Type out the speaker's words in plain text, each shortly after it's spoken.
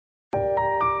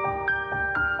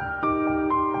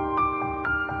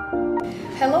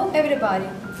Hello everybody!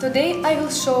 Today I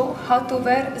will show how to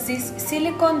wear this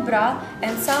silicone bra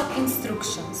and some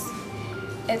instructions.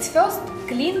 At first,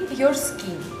 clean your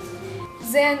skin.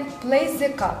 Then place the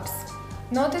cups.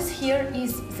 Notice here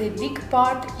is the big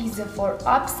part is for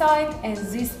upside and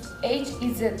this edge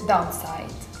is the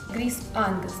downside. Grease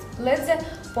angles. Let the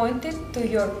pointed to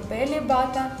your belly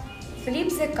button. Flip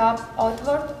the cup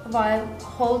outward while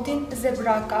holding the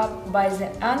bra cup by the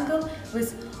angle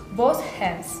with both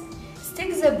hands.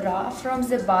 Stick the bra from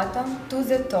the bottom to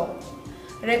the top.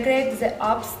 Regrade the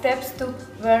up steps to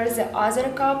wear the other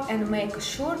cup and make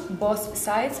sure both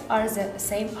sides are the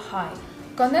same height.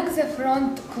 Connect the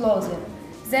front closer.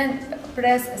 Then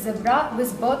press the bra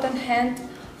with both hand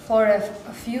for a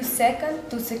few seconds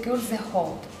to secure the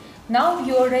hold. Now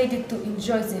you are ready to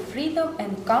enjoy the freedom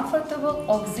and comfortable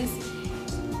of this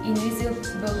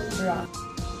invisible bra.